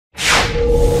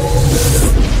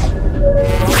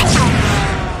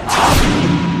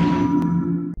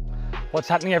What's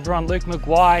happening, everyone? Luke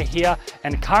McGuire here,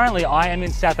 and currently I am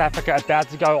in South Africa about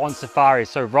to go on safari.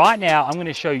 So right now I'm going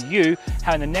to show you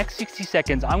how in the next 60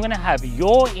 seconds I'm going to have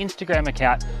your Instagram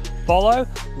account follow,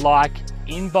 like,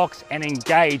 inbox and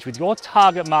engage with your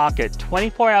target market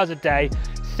 24 hours a day,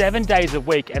 7 days a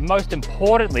week, and most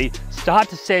importantly, start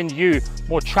to send you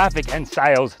more traffic and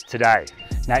sales today.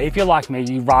 Now, if you're like me,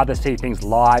 you'd rather see things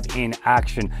live in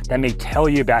action than me tell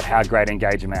you about how great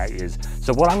Engagermate is.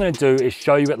 So what I'm going to do is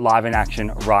show you it live in action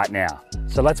right now.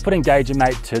 So let's put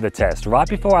Engagermate to the test. Right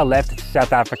before I left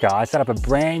South Africa, I set up a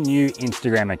brand new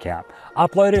Instagram account,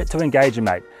 uploaded it to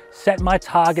Engagermate, set my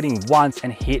targeting once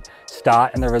and hit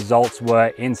start, and the results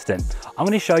were instant. I'm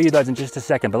going to show you those in just a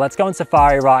second, but let's go on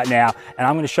Safari right now and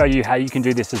I'm going to show you how you can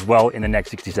do this as well in the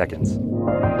next 60 seconds.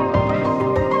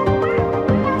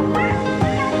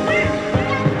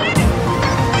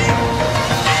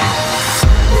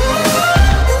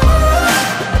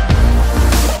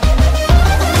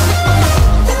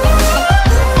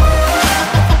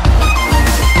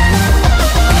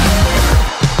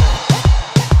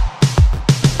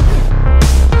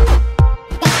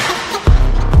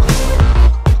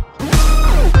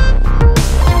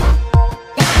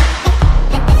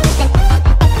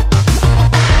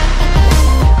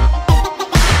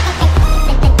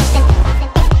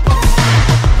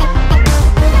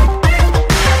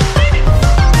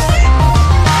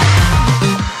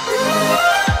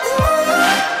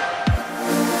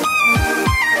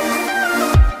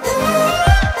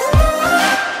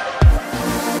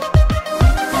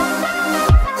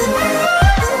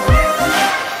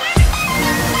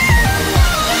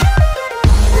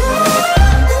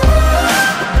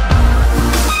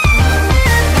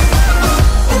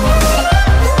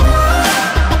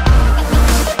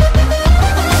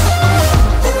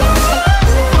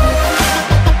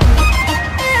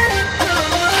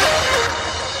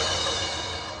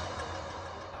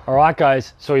 Alright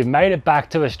guys, so we've made it back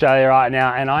to Australia right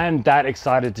now, and I am that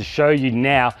excited to show you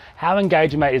now how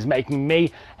Engagermate is making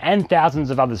me and thousands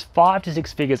of others 5 to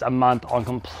 6 figures a month on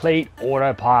complete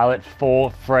autopilot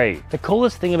for free. The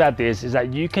coolest thing about this is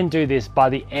that you can do this by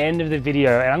the end of the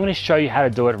video, and I'm going to show you how to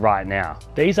do it right now.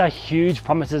 These are huge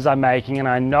promises I'm making, and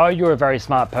I know you're a very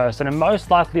smart person and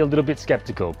most likely a little bit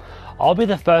skeptical. I'll be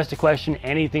the first to question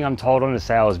anything I'm told on a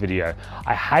sales video.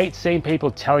 I hate seeing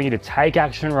people telling you to take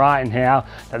action right now,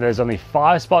 that there's only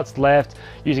 5 spots left,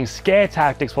 using scare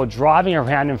tactics while driving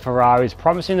around in Ferraris,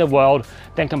 promising the world,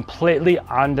 then completely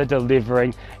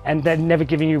under-delivering, and then never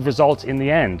giving you results in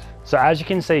the end. So as you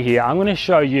can see here, I'm going to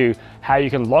show you how you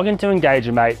can log into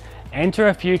Engagermate, enter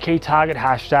a few key target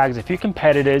hashtags, a few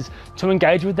competitors to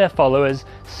engage with their followers,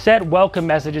 set welcome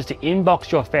messages to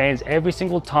inbox your fans every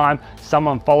single time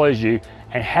someone follows you,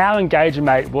 and how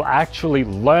Engagermate will actually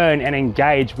learn and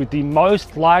engage with the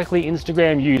most likely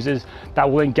Instagram users that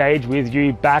will engage with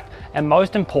you back, and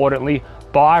most importantly,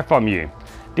 buy from you.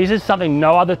 This is something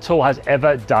no other tool has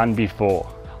ever done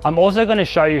before. I'm also going to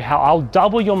show you how I'll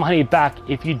double your money back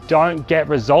if you don't get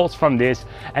results from this,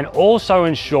 and also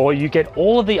ensure you get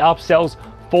all of the upsells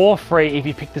for free if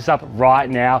you pick this up right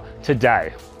now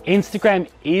today. Instagram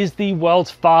is the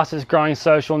world's fastest growing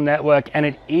social network, and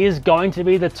it is going to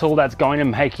be the tool that's going to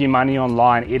make you money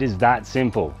online. It is that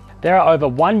simple. There are over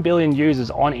 1 billion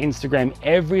users on Instagram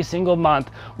every single month,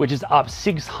 which is up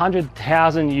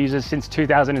 600,000 users since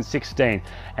 2016.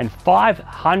 And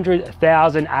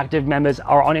 500,000 active members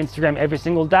are on Instagram every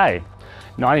single day.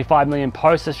 95 million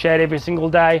posts are shared every single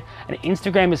day, and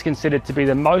Instagram is considered to be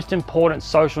the most important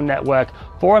social network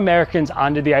for Americans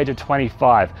under the age of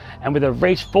 25. And with a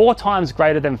reach 4 times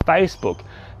greater than Facebook,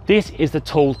 this is the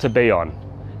tool to be on.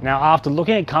 Now, after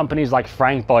looking at companies like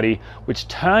Frank Body, which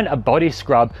turned a body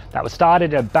scrub that was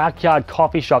started at a backyard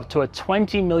coffee shop to a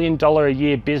 $20 million a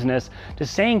year business, to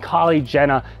seeing Kylie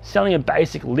Jenner selling a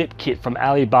basic lip kit from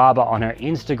Alibaba on her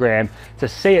Instagram, to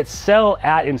see it sell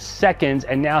out in seconds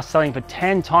and now selling for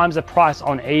 10 times the price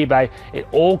on eBay, it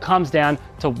all comes down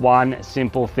to one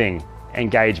simple thing: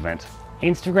 engagement.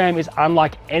 Instagram is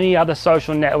unlike any other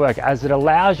social network, as it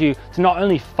allows you to not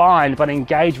only find but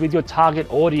engage with your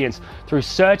target audience through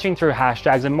searching through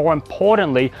hashtags, and more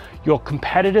importantly, your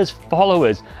competitors'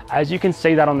 followers, as you can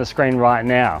see that on the screen right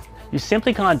now. You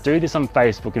simply can't do this on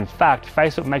Facebook. In fact,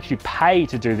 Facebook makes you pay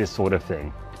to do this sort of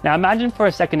thing. Now imagine for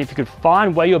a second if you could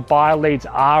find where your buyer leads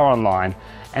are online,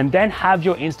 and then have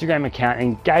your Instagram account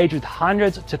engage with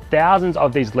hundreds to thousands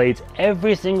of these leads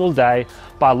every single day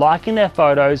by liking their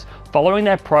photos, following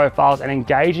their profiles, and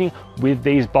engaging with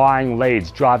these buying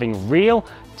leads, driving real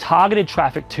targeted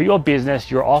traffic to your business,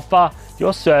 your offer,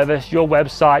 your service, your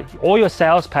website, or your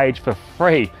sales page for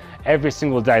free every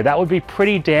single day. That would be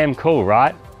pretty damn cool,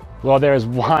 right? Well, there is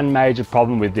one major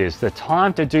problem with this. The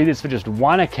time to do this for just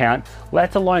one account,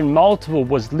 let alone multiple,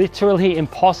 was literally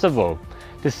impossible.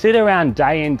 To sit around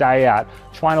day in, day out,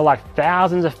 trying to like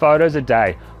thousands of photos a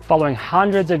day, following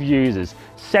hundreds of users,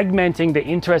 segmenting the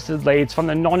interested leads from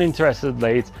the non-interested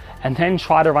leads, and then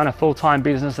try to run a full-time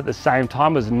business at the same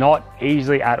time was not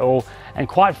easy at all, and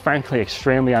quite frankly,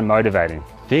 extremely unmotivating.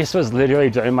 This was literally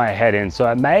doing my head in, so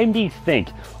it made me think,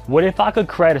 what if I could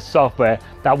create a software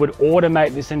that would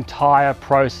automate this entire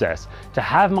process to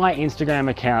have my Instagram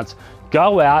accounts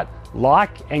go out, like,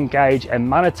 engage, and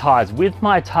monetize with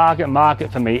my target market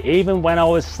for me, even when I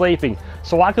was sleeping,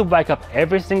 so I could wake up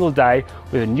every single day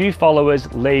with new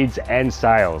followers, leads, and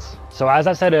sales. So as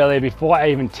I said earlier, before I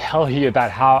even tell you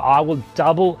about how I will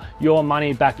double your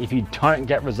money back if you don't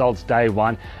get results day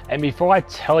one, and before I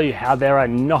tell you how there are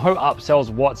no upsells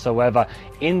whatsoever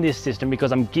in this system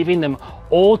because I'm giving them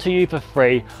all to you for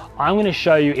free, I'm going to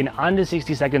show you in under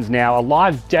 60 seconds now a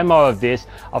live demo of this,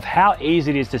 of how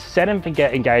easy it is to set and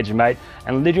forget Engagermate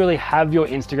and literally have your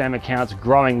Instagram accounts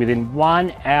growing within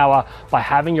 1 hour by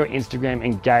having your Instagram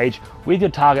engage with your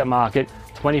target market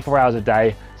 24 hours a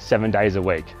day, 7 days a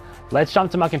week. Let's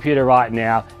jump to my computer right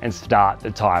now and start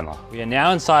the timer. We are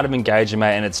now inside of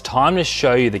Engagermate, and it's time to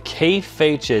show you the key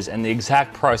features and the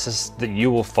exact process that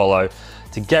you will follow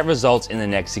to get results in the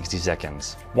next 60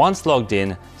 seconds. Once logged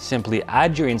in, simply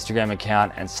add your Instagram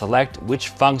account and select which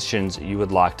functions you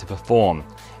would like to perform.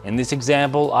 In this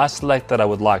example, I select that I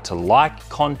would like to like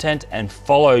content and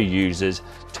follow users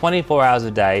 24 hours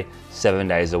a day, 7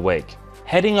 days a week.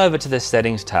 Heading over to the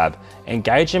settings tab,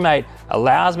 Engagermate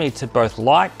allows me to both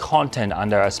like content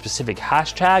under a specific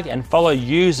hashtag and follow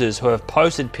users who have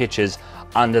posted pictures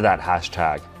under that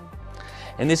hashtag.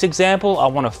 In this example, I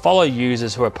want to follow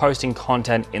users who are posting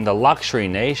content in the luxury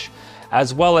niche,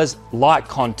 as well as like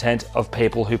content of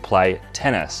people who play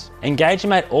tennis.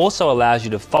 Engagermate also allows you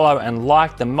to follow and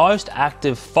like the most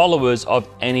active followers of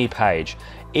any page,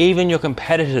 even your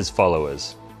competitors'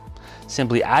 followers.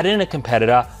 Simply add in a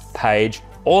competitor, page,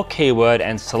 or keyword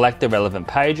and select the relevant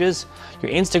pages.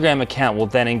 Your Instagram account will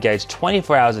then engage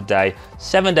 24 hours a day,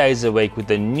 7 days a week with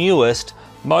the newest,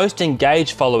 most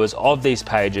engaged followers of these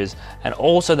pages and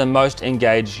also the most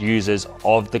engaged users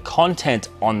of the content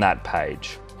on that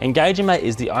page. Engagermate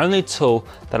is the only tool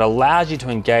that allows you to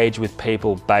engage with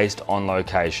people based on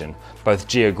location, both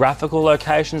geographical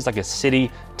locations like a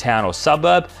city, town, or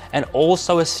suburb, and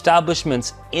also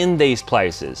establishments in these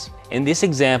places. In this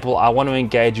example, I want to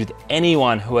engage with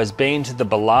anyone who has been to the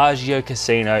Bellagio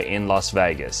Casino in Las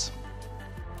Vegas.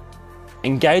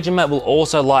 Engagermate will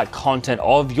also like content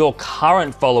of your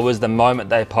current followers the moment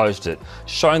they post it,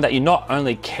 showing that you not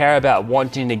only care about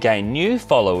wanting to gain new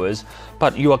followers,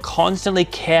 but you are constantly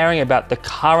caring about the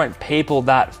current people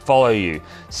that follow you,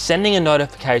 sending a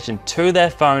notification to their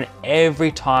phone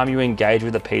every time you engage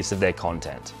with a piece of their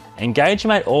content.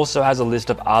 Engagermate also has a list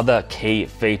of other key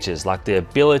features, like the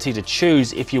ability to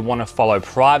choose if you want to follow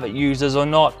private users or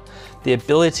not, the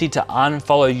ability to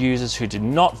unfollow users who do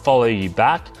not follow you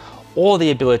back, or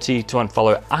the ability to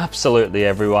unfollow absolutely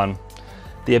everyone,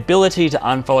 the ability to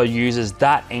unfollow users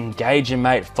that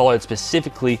Engagermate followed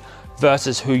specifically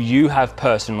versus who you have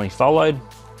personally followed.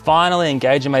 Finally,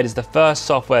 Engagermate is the first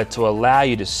software to allow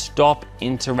you to stop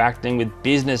interacting with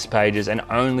business pages and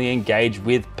only engage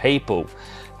with people.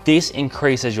 This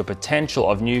increases your potential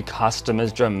of new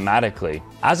customers dramatically.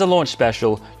 As a launch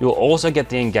special, you'll also get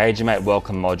the Engagermate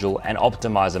Welcome module and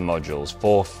Optimiser modules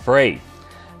for free.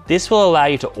 This will allow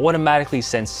you to automatically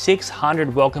send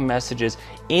 600 welcome messages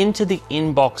into the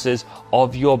inboxes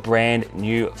of your brand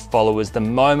new followers the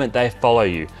moment they follow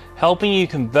you, helping you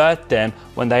convert them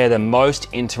when they are the most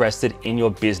interested in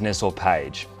your business or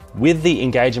page. With the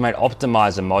Engagermate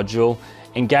Optimiser module,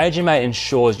 Engagermate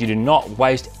ensures you do not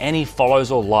waste any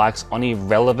follows or likes on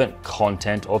irrelevant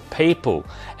content or people,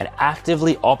 and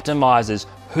actively optimizes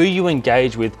who you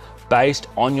engage with based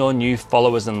on your new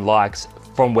followers and likes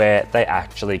from where they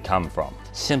actually come from.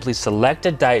 Simply select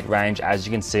a date range as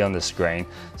you can see on the screen,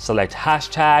 select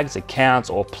hashtags, accounts,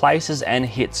 or places and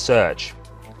hit search.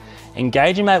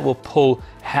 Engagermate will pull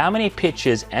how many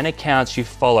pictures and accounts you've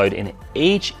followed in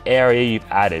each area you've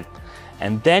added,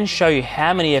 and then show you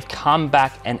how many have come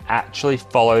back and actually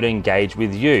followed and engaged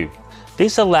with you.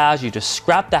 This allows you to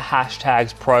scrap the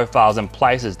hashtags, profiles, and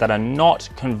places that are not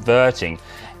converting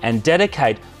and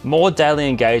dedicate more daily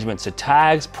engagements to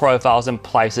tags, profiles, and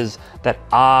places that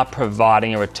are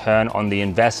providing a return on the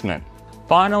investment.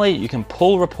 Finally, you can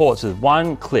pull reports with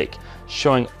one click,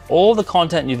 showing all the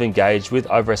content you've engaged with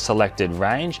over a selected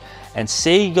range, and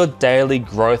see your daily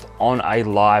growth on a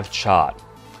live chart.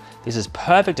 This is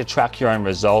perfect to track your own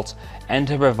results and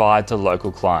to provide to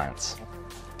local clients.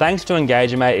 Thanks to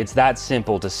Engagermate, it's that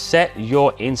simple to set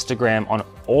your Instagram on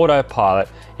autopilot,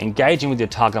 engaging with your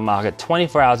target market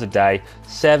 24 hours a day,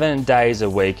 7 days a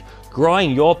week,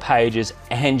 growing your pages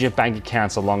and your bank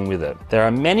accounts along with it. There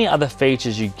are many other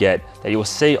features you get that you will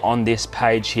see on this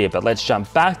page here, but let's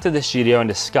jump back to the studio and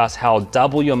discuss how I'll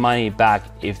double your money back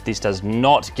if this does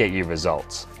not get you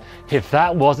results. If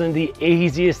that wasn't the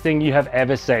easiest thing you have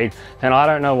ever seen, then I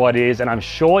don't know what is, and I'm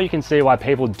sure you can see why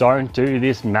people don't do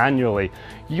this manually.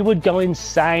 You would go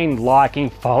insane liking,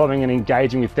 following, and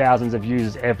engaging with thousands of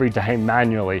users every day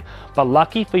manually. But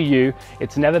lucky for you,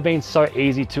 it's never been so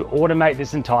easy to automate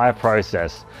this entire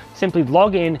process. Simply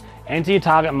log in, enter your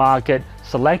target market,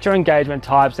 select your engagement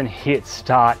types, and hit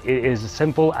start. It is as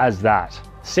simple as that.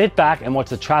 Sit back and watch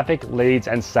the traffic, leads,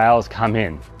 and sales come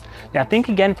in. Now think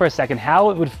again for a second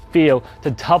how it would feel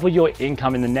to double your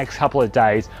income in the next couple of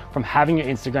days from having your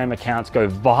Instagram accounts go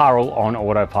viral on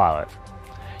autopilot.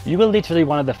 You were literally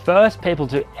one of the first people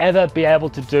to ever be able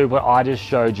to do what I just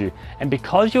showed you. And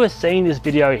because you are seeing this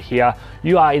video here,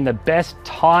 you are in the best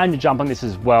time to jump on this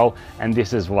as well, and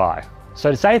this is why.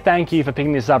 So to say thank you for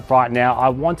picking this up right now, I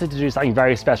wanted to do something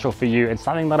very special for you and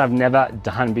something that I've never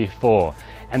done before.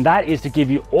 And that is to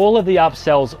give you all of the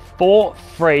upsells for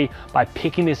free by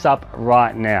picking this up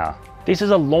right now. This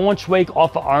is a launch week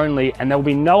offer only, and there will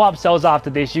be no upsells after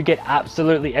this. You get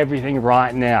absolutely everything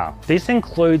right now. This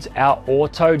includes our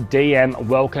auto DM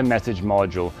welcome message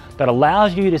module that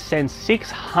allows you to send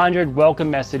 600 welcome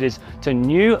messages to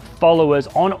new followers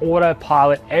on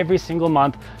autopilot every single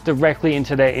month directly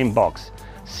into their inbox.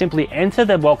 Simply enter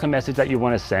the welcome message that you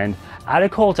want to send, add a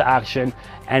call to action,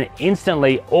 and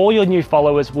instantly all your new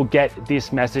followers will get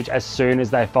this message as soon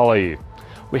as they follow you.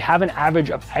 We have an average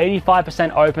of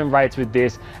 85% open rates with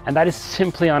this, and that is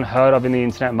simply unheard of in the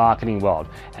internet marketing world.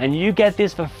 And you get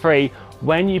this for free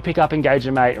when you pick up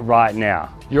Engagermate right now.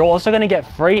 You're also going to get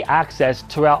free access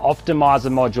to our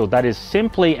Optimiser module that is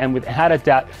simply and without a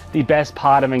doubt the best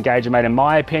part of Engagermate in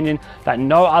my opinion, that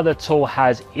no other tool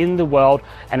has in the world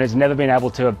and has never been able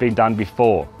to have been done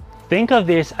before. Think of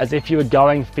this as if you were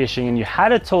going fishing and you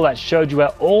had a tool that showed you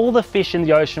where all the fish in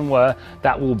the ocean were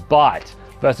that will bite,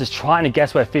 versus trying to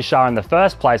guess where fish are in the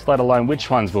first place, let alone which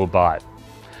ones will bite.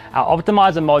 Our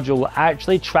Optimiser module will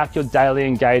actually track your daily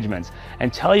engagements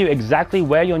and tell you exactly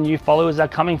where your new followers are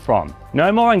coming from.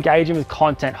 No more engaging with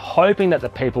content hoping that the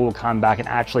people will come back and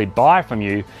actually buy from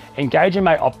you.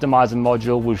 Engagermate Optimiser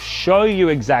module will show you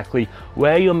exactly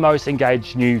where your most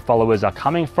engaged new followers are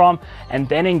coming from, and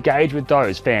then engage with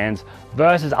those fans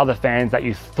versus other fans that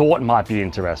you thought might be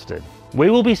interested. We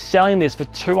will be selling this for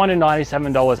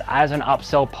 $297 as an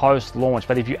upsell post-launch,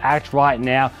 but if you act right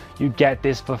now, you get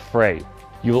this for free.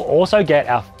 You will also get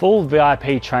our full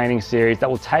VIP training series that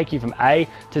will take you from A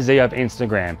to Z of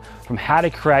Instagram, from how to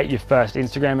create your first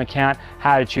Instagram account,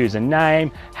 how to choose a name,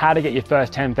 how to get your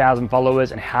first 10,000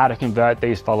 followers, and how to convert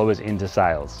these followers into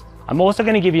sales. I'm also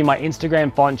going to give you my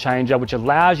Instagram font changer, which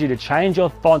allows you to change your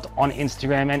font on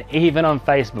Instagram and even on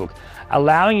Facebook,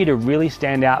 allowing you to really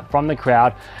stand out from the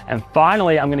crowd. And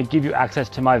finally, I'm going to give you access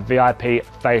to my VIP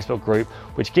Facebook group,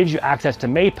 which gives you access to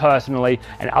me personally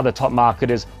and other top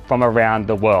marketers from around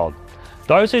the world.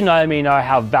 Those who know me know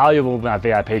how valuable my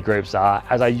VIP groups are,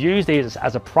 as I use these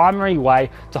as a primary way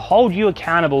to hold you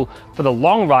accountable for the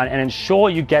long run and ensure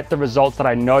you get the results that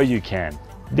I know you can.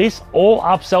 This all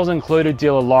upsells included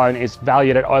deal alone is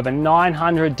valued at over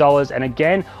 $900, and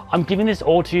again, I'm giving this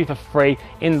all to you for free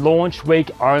in launch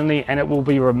week only, and it will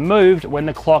be removed when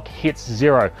the clock hits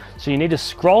 0. So you need to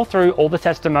scroll through all the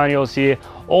testimonials here,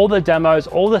 all the demos,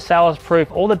 all the sales proof,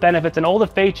 all the benefits and all the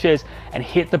features, and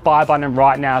hit the buy button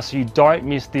right now so you don't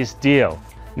miss this deal.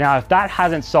 Now, if that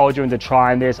hasn't sold you into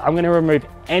trying this, I'm going to remove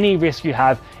any risk you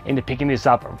have into picking this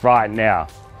up right now.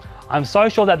 I'm so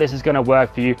sure that this is going to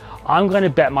work for you. I'm going to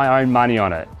bet my own money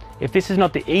on it. If this is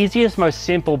not the easiest, most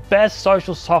simple, best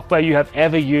social software you have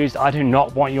ever used, I do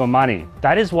not want your money.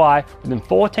 That is why within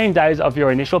 14 days of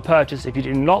your initial purchase, if you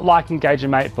do not like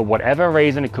Engagermate for whatever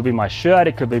reason, it could be my shirt,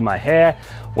 it could be my hair,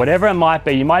 whatever it might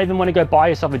be, you might even want to go buy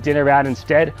yourself a dinner out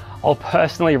instead, I'll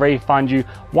personally refund you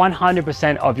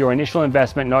 100% of your initial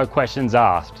investment, no questions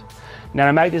asked. Now,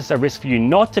 to make this a risk for you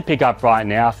not to pick up right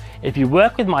now, if you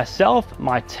work with myself,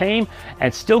 my team,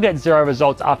 and still get 0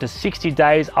 results after 60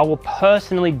 days, I will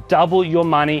personally double your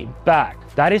money back.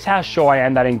 That is how sure I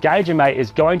am that Engagermate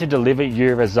is going to deliver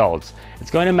you results.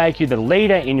 It's going to make you the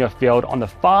leader in your field on the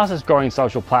fastest growing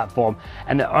social platform,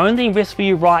 and the only risk for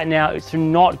you right now is to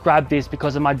not grab this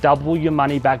because of my double your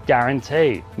money back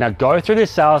guarantee. Now go through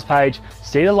this sales page,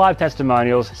 see the live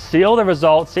testimonials, see all the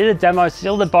results, see the demos, see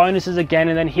all the bonuses again,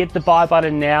 and then hit the buy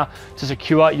button now to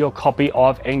secure your copy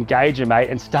of Engagermate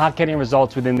and start getting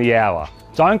results within the hour.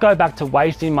 Don't go back to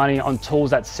wasting money on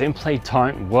tools that simply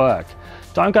don't work.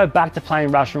 Don't go back to playing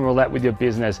Russian roulette with your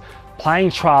business,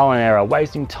 playing trial and error,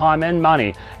 wasting time and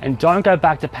money, and don't go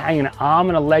back to paying an arm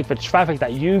and a leg for traffic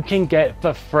that you can get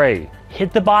for free.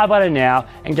 Hit the buy button now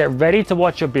and get ready to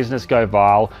watch your business go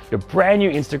viral, your brand new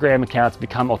Instagram accounts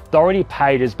become authority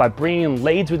pages by bringing in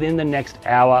leads within the next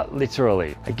hour,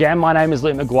 literally. Again, my name is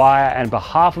Luke McGuire, and on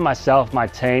behalf of myself, my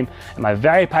team, and my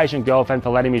very patient girlfriend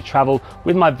for letting me travel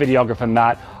with my videographer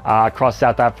Matt across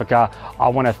South Africa, I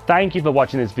want to thank you for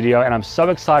watching this video, and I'm so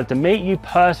excited to meet you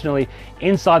personally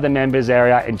inside the members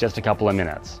area in just a couple of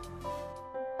minutes.